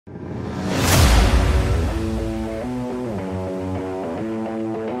Hi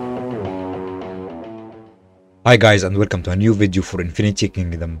guys, and welcome to a new video for Infinity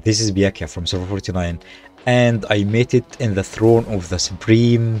Kingdom. This is Pyakia from server 49, and I made it in the throne of the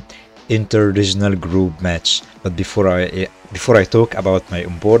Supreme Inter-Regional Group match. But before I talk about my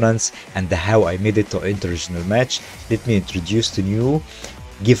opponents and how I made it to inter-regional match, let me introduce to you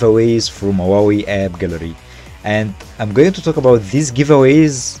giveaways from Huawei app gallery. And I'm going to talk about these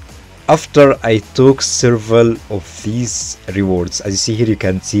giveaways after I took several of these rewards. As you see here, you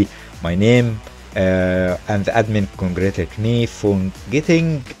can see my name, and the admin congratulated me for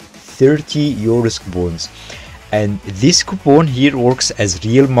getting 30 euros coupons, and this coupon here works as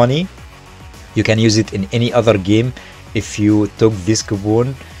real money. You can use it in any other game if you took this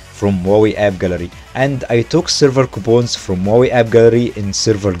coupon from Huawei app gallery. And I took server coupons from Huawei app gallery in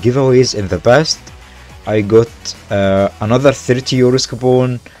server giveaways in the past. I got another 30 euros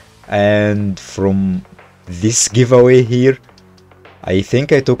coupon, and from this giveaway here I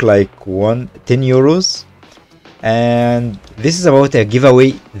think I took like 10 euros. And this is about a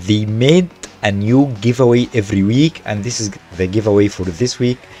giveaway. They made a new giveaway every week, and this is the giveaway for this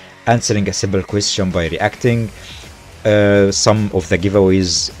week, answering a simple question by reacting. Some of the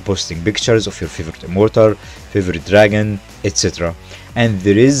giveaways posting pictures of your favorite immortal, favorite dragon, etc. And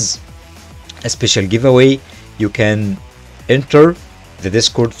there is a special giveaway. You can enter the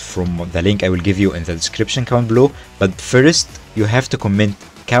Discord from the link I will give you in the description down below, but first you have to comment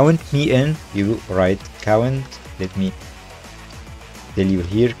count me in. You write count, let me tell you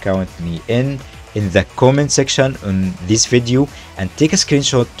here, count me in the comment section on this video, and take a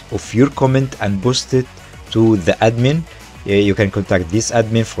screenshot of your comment and post it to the admin. You can contact this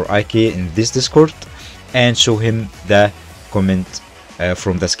admin for IK in this Discord and show him the comment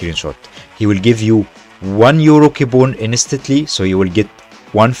from the screenshot. He will give you €1 coupon instantly, so you will get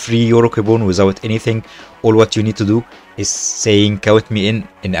one free euro coupon without anything. All what you need to do is saying count me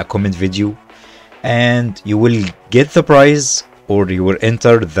in a comment video, and you will get the prize, or you will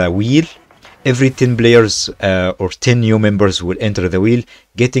enter the wheel. Every 10 players or 10 new members will enter the wheel,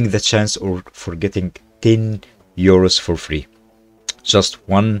 getting the chance for getting 10 euros for free. Just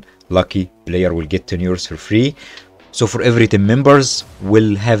one lucky player will get 10 euros for free. So for every 10 members,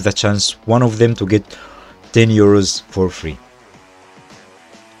 will have the chance, one of them, to get 10 euros for free.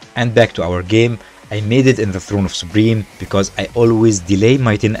 And back to our game. I made it in the Throne of Supreme because I always delay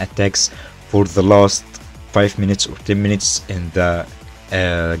my 10 attacks for the last 5 minutes or 10 minutes in the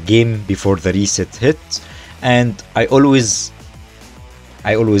game before the reset hits, and I always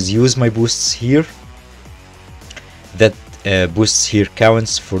use my boosts here. That boosts here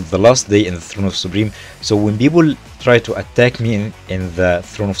counts for the last day in the Throne of Supreme. So when people try to attack me in the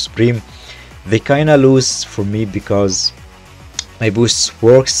Throne of Supreme, they kinda lose for me because my boosts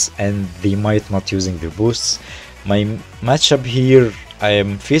works and they might not using their boosts. My matchup here, I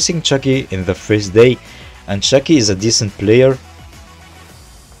am facing Chucky in the first day, and Chucky is a decent player.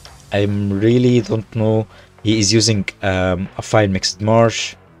 I really don't know. He is using a fine mixed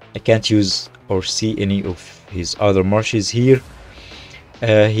marsh. I can't use or see any of his other marshes here.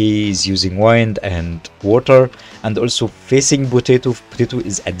 He is using wind and water, and also facing Potato. Potato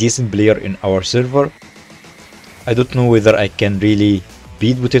is a decent player in our server. I don't know whether I can really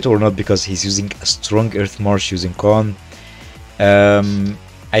beat Potato or not because he's using a strong earth marsh using Con.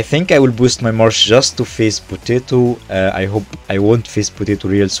 I think I will boost my marsh just to face Potato. I hope I won't face Potato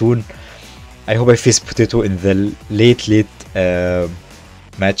real soon. I hope I face Potato in the late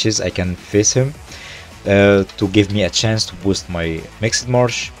matches. I can face him to give me a chance to boost my mixed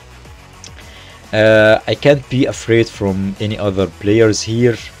marsh. I can't be afraid from any other players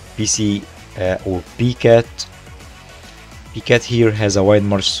here. PC or Pcat. Pcat here has a wide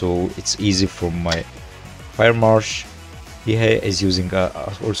marsh, so it's easy from my fire marsh. He is using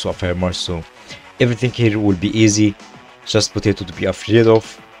also a fire marsh, so everything here will be easy. Just Potato to be afraid of,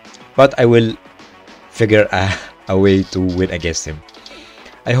 but I will figure a way to win against him.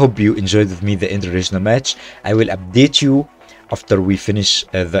 I hope you enjoyed with me the inter-regional match. I will update you after we finish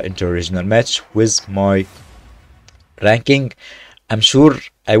the inter-regional match with my ranking. I'm sure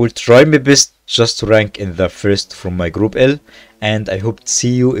I will try my best just to rank in the first from my group L, and I hope to see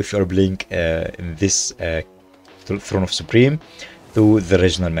you if you are playing in this Throne of Supreme to the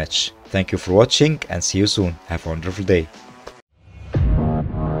regional match. Thank you for watching, and see you soon. Have a wonderful day.